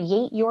to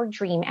create your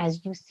dream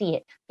as you see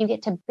it. You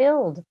get to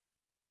build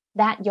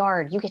that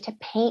yard. You get to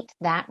paint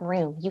that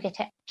room. You get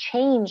to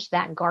change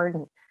that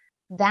garden.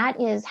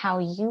 That is how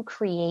you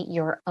create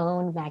your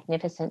own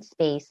magnificent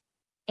space,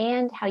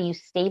 and how you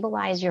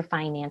stabilize your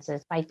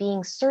finances by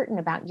being certain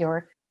about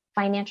your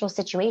financial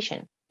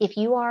situation. If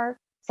you are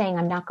saying,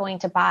 I'm not going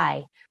to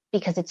buy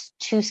because it's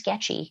too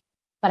sketchy,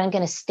 but I'm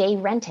going to stay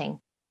renting,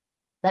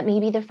 let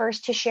me be the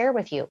first to share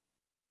with you.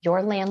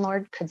 Your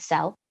landlord could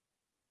sell.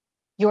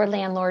 Your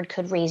landlord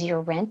could raise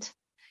your rent.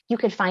 you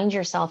could find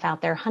yourself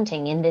out there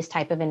hunting in this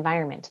type of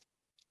environment.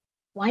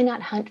 Why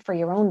not hunt for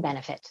your own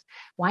benefit?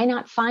 Why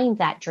not find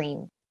that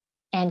dream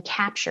and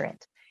capture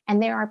it?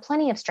 And there are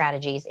plenty of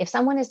strategies. If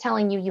someone is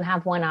telling you you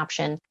have one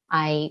option,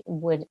 I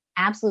would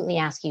absolutely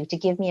ask you to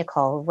give me a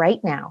call right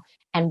now,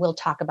 and we'll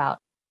talk about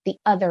the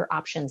other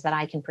options that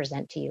I can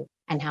present to you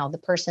and how the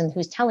person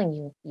who's telling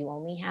you you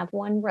only have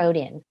one road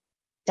in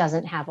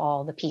doesn't have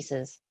all the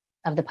pieces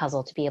of the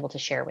puzzle to be able to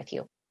share with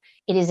you.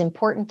 It is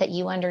important that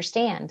you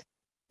understand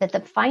that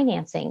the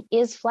financing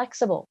is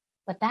flexible,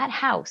 but that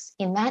house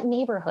in that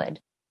neighborhood,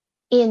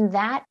 in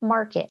that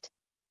market,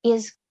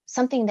 is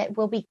something that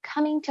will be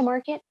coming to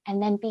market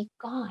and then be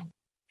gone.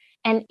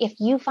 And if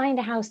you find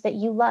a house that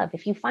you love,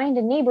 if you find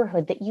a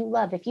neighborhood that you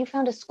love, if you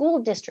found a school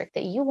district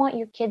that you want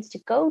your kids to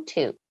go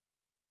to,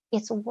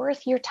 it's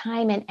worth your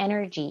time and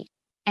energy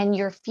and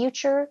your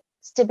future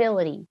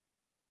stability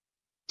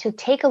to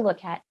take a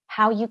look at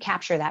how you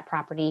capture that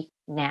property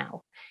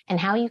now and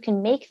how you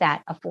can make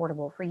that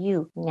affordable for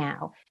you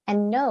now,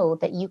 and know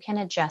that you can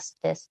adjust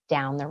this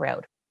down the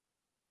road.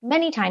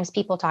 Many times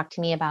people talk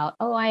to me about,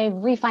 oh, I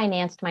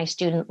refinanced my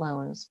student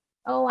loans.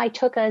 Oh, I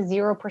took a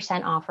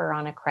 0% offer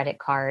on a credit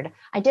card.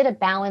 I did a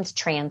balance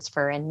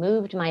transfer and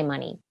moved my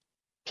money.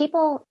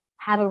 People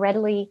have a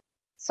readily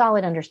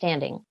solid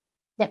understanding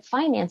that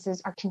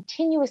finances are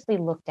continuously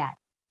looked at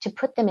to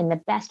put them in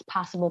the best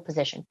possible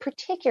position,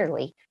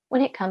 particularly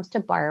when it comes to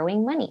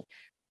borrowing money.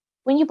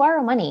 When you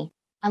borrow money,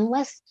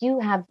 unless you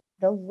have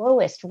the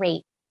lowest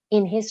rate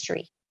in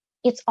history,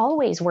 it's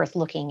always worth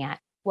looking at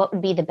what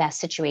would be the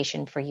best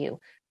situation for you.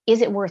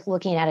 Is it worth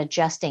looking at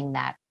adjusting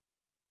that?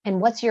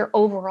 And what's your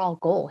overall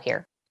goal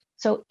here?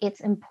 So it's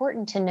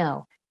important to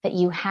know that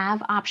you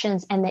have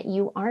options and that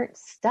you aren't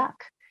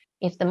stuck.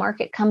 If the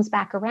market comes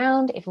back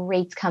around, if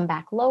rates come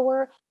back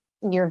lower,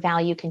 your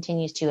value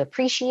continues to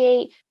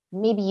appreciate,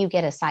 maybe you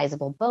get a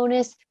sizable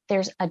bonus,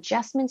 there's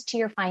adjustments to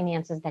your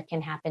finances that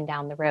can happen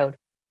down the road,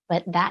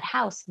 but that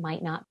house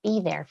might not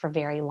be there for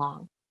very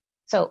long.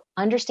 So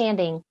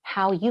understanding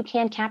how you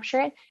can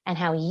capture it and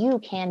how you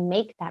can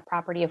make that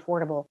property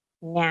affordable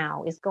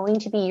now is going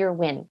to be your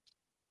win.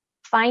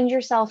 Find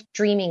yourself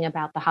dreaming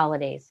about the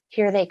holidays.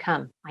 Here they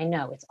come. I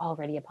know it's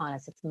already upon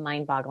us. It's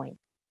mind-boggling,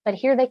 but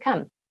here they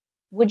come.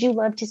 Would you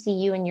love to see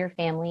you and your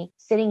family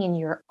sitting in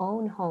your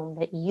own home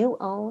that you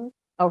own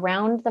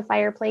around the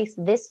fireplace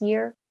this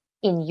year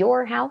in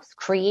your house,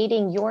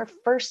 creating your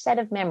first set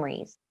of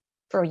memories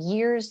for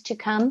years to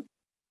come?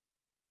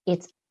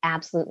 It's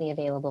absolutely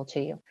available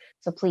to you.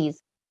 So please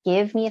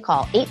give me a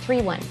call,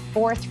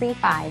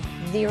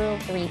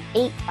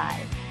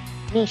 831-435-0385.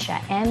 Mesha,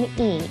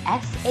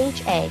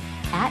 Mesha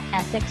at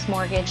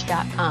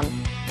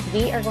EssexMortgage.com.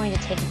 We are going to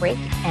take a break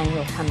and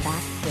we'll come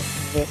back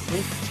with this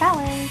week's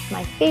challenge,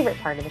 my favorite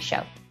part of the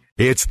show.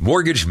 It's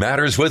Mortgage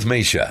Matters with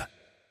Mesha.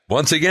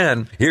 Once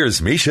again,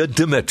 here's Mesha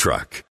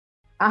Dimitruk.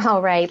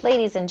 All right,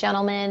 ladies and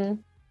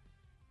gentlemen,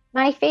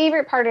 my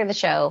favorite part of the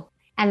show,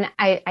 and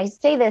I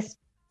say this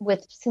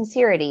with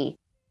sincerity,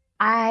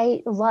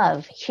 I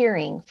love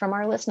hearing from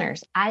our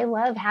listeners. I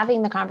love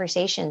having the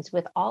conversations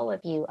with all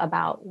of you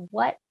about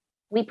what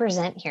we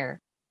present here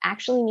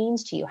actually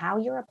means to you, how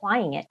you're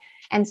applying it.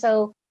 And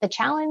so the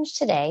challenge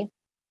today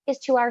is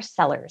to our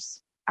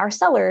sellers. Our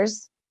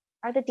sellers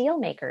are the deal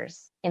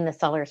makers in the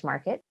seller's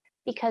market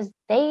because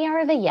they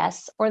are the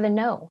yes or the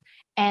no.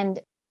 And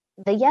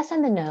the yes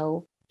and the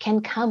no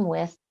can come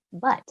with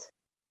but.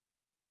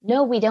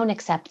 No, we don't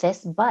accept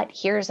this, but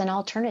here's an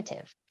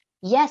alternative.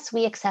 Yes,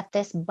 we accept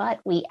this, but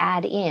we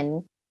add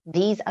in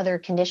these other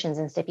conditions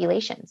and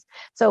stipulations.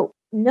 So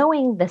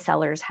knowing the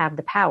sellers have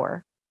the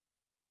power,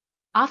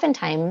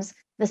 oftentimes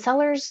the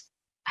sellers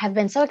have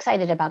been so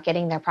excited about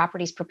getting their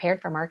properties prepared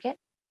for market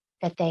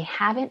that they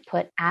haven't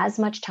put as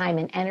much time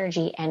and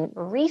energy and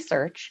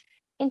research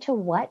into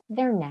what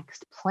their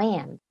next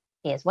plan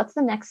is. What's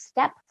the next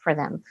step for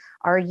them?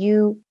 Are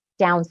you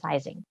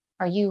downsizing?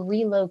 Are you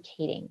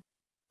relocating?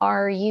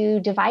 Are you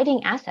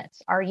dividing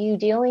assets? Are you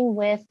dealing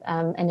with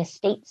an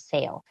estate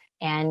sale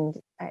and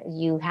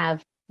you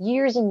have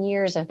years and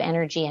years of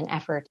energy and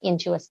effort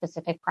into a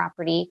specific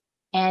property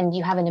and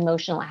you have an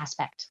emotional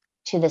aspect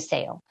to the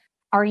sale?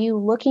 Are you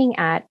looking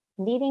at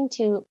needing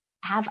to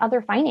have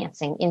other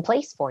financing in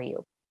place for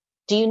you?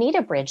 Do you need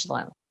a bridge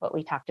loan? What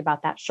we talked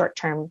about, that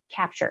short-term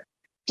capture.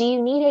 Do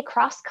you need a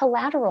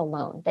cross-collateral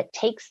loan that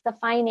takes the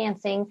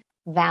financing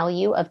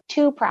value of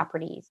two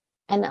properties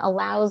and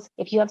allows,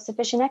 if you have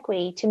sufficient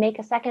equity, to make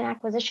a second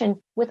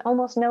acquisition with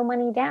almost no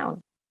money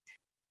down?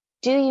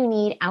 Do you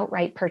need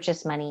outright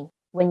purchase money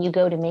when you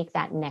go to make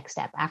that next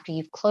step after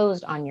you've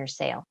closed on your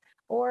sale?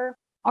 Or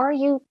are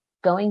you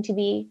going to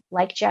be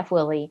like Jeff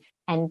Willey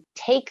and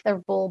take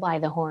the bull by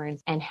the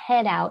horns and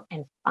head out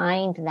and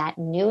find that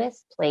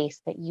newest place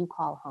that you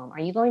call home? Are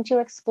you going to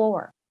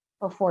explore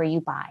before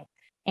you buy?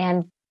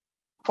 And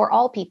for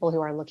all people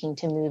who are looking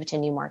to move to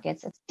new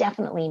markets, it's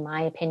definitely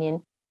my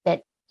opinion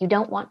that you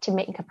don't want to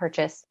make a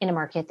purchase in a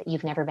market that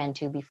you've never been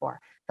to before.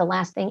 The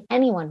last thing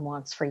anyone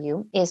wants for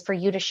you is for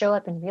you to show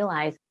up and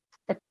realize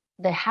that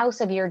the house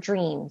of your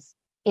dreams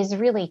is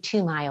really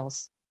 2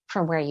 miles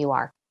from where you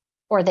are.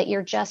 or that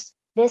you're just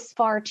this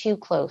far too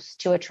close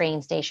to a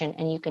train station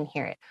and you can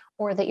hear it,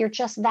 or that you're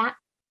just that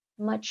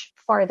much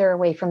farther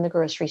away from the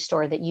grocery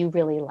store that you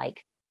really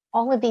like.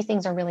 All of these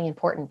things are really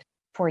important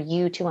for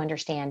you to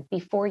understand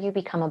before you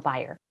become a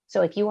buyer.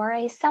 So if you are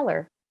a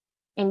seller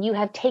and you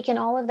have taken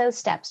all of those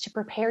steps to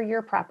prepare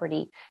your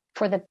property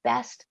for the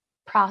best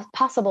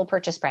possible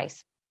purchase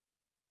price,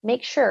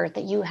 make sure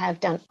that you have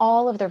done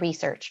all of the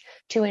research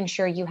to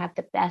ensure you have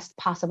the best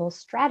possible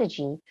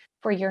strategy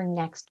for your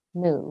next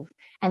move.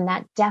 And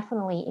that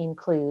definitely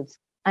includes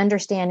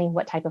understanding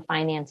what type of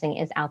financing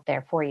is out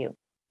there for you.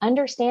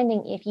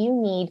 Understanding if you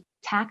need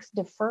tax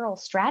deferral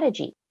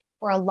strategy.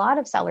 For a lot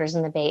of sellers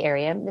in the Bay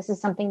Area, this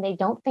is something they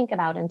don't think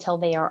about until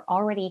they are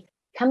already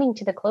coming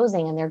to the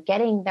closing and they're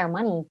getting their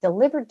money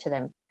delivered to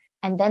them.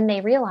 And then they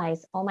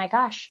realize, oh my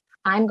gosh,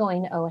 I'm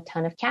going to owe a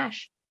ton of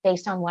cash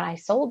based on what I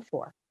sold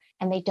for.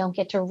 And they don't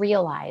get to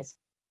realize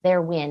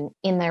their win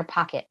in their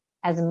pocket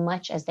as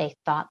much as they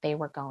thought they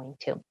were going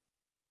to.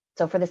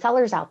 So for the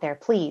sellers out there,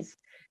 please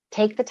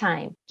take the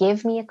time,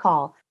 give me a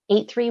call,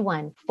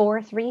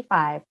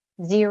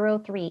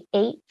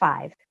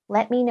 831-435-0385.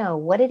 Let me know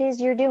what it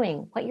is you're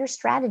doing, what your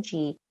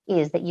strategy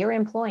is that you're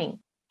employing,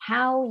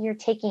 how you're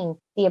taking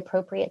the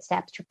appropriate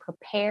steps to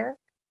prepare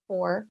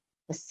for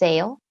the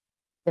sale,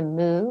 the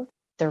move,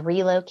 the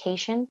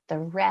relocation, the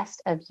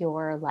rest of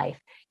your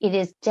life. It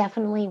is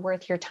definitely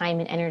worth your time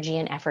and energy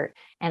and effort.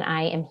 And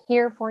I am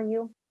here for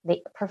you.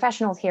 The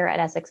professionals here at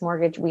Essex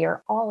Mortgage, we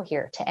are all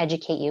here to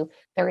educate you.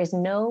 There is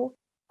no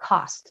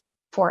cost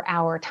for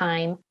our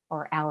time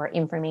or our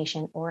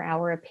information or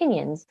our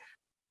opinions.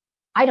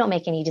 I don't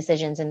make any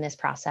decisions in this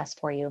process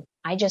for you.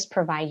 I just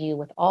provide you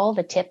with all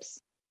the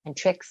tips and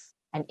tricks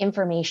and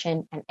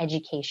information and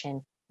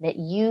education that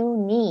you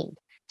need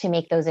to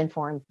make those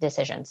informed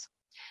decisions.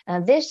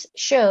 This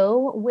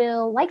show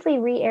will likely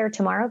re-air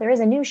tomorrow. There is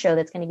a new show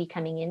that's going to be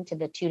coming into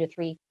the 2 to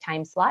 3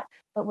 time slot,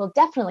 but will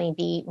definitely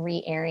be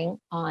re-airing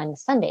on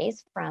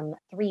Sundays from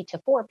 3 to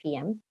 4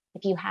 p.m.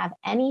 If you have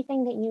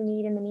anything that you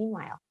need in the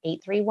meanwhile,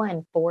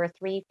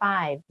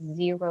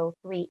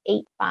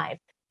 831-435-0385,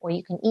 or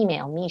you can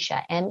email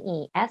Mesha,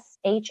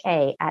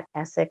 M-E-S-H-A, at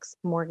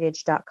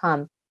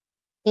EssexMortgage.com.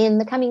 In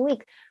the coming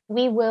week,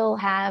 we will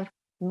have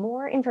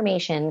more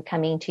information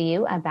coming to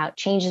you about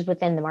changes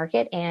within the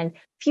market and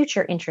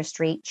future interest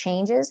rate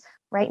changes.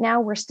 Right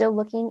now, we're still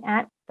looking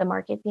at the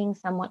market being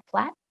somewhat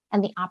flat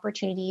and the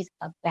opportunities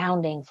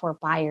abounding for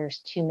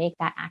buyers to make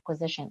that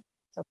acquisition.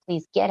 So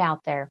please get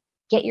out there,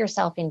 get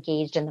yourself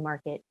engaged in the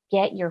market,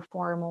 get your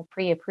formal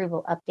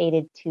pre-approval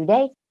updated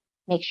today.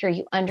 Make sure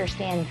you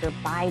understand your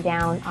buy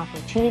down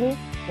opportunity,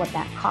 what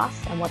that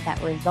costs and what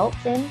that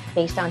results in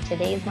based on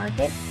today's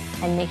market,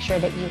 and make sure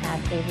that you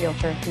have a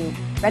realtor who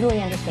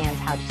readily understands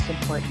how to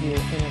support you in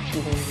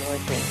achieving your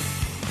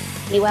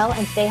dreams. Be well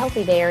and stay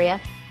healthy, Bay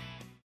Area.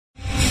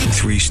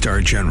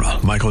 3-star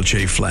General Michael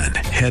J. Flynn,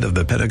 head of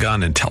the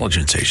Pentagon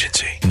Intelligence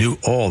Agency, knew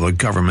all the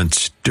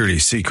government's dirty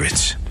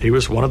secrets. He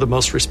was one of the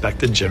most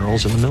respected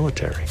generals in the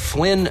military.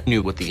 Flynn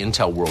knew what the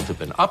intel world had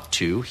been up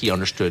to. He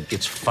understood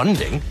its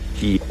funding.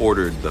 He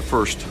ordered the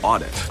first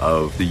audit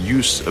of the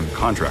use of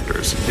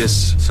contractors.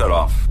 This set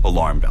off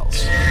alarm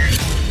bells.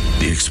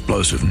 The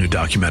explosive new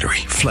documentary,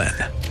 Flynn,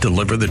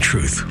 Deliver the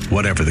Truth,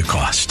 Whatever the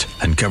Cost,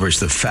 uncovers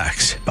the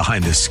facts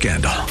behind this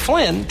scandal.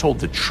 Flynn told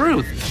the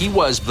truth. He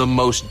was the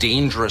most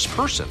dangerous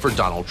person for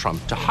Donald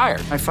Trump to hire.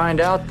 I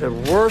find out the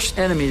worst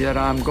enemy that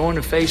I'm going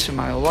to face in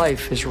my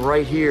life is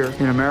right here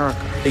in America.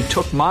 They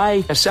took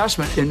my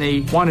assessment and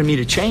they wanted me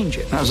to change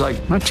it. And I was like,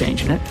 I'm not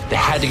changing it. They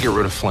had to get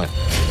rid of Flynn.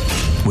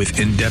 With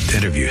in-depth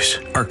interviews,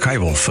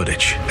 archival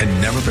footage,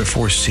 and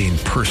never-before-seen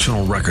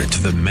personal records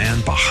of the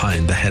man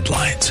behind the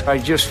headlines. I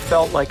just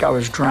felt like I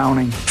was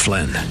drowning.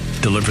 Flynn,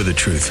 Deliver the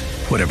Truth,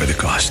 Whatever the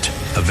Cost.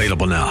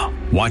 Available now.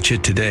 Watch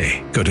it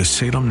today. Go to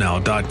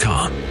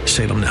salemnow.com.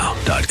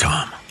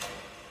 salemnow.com.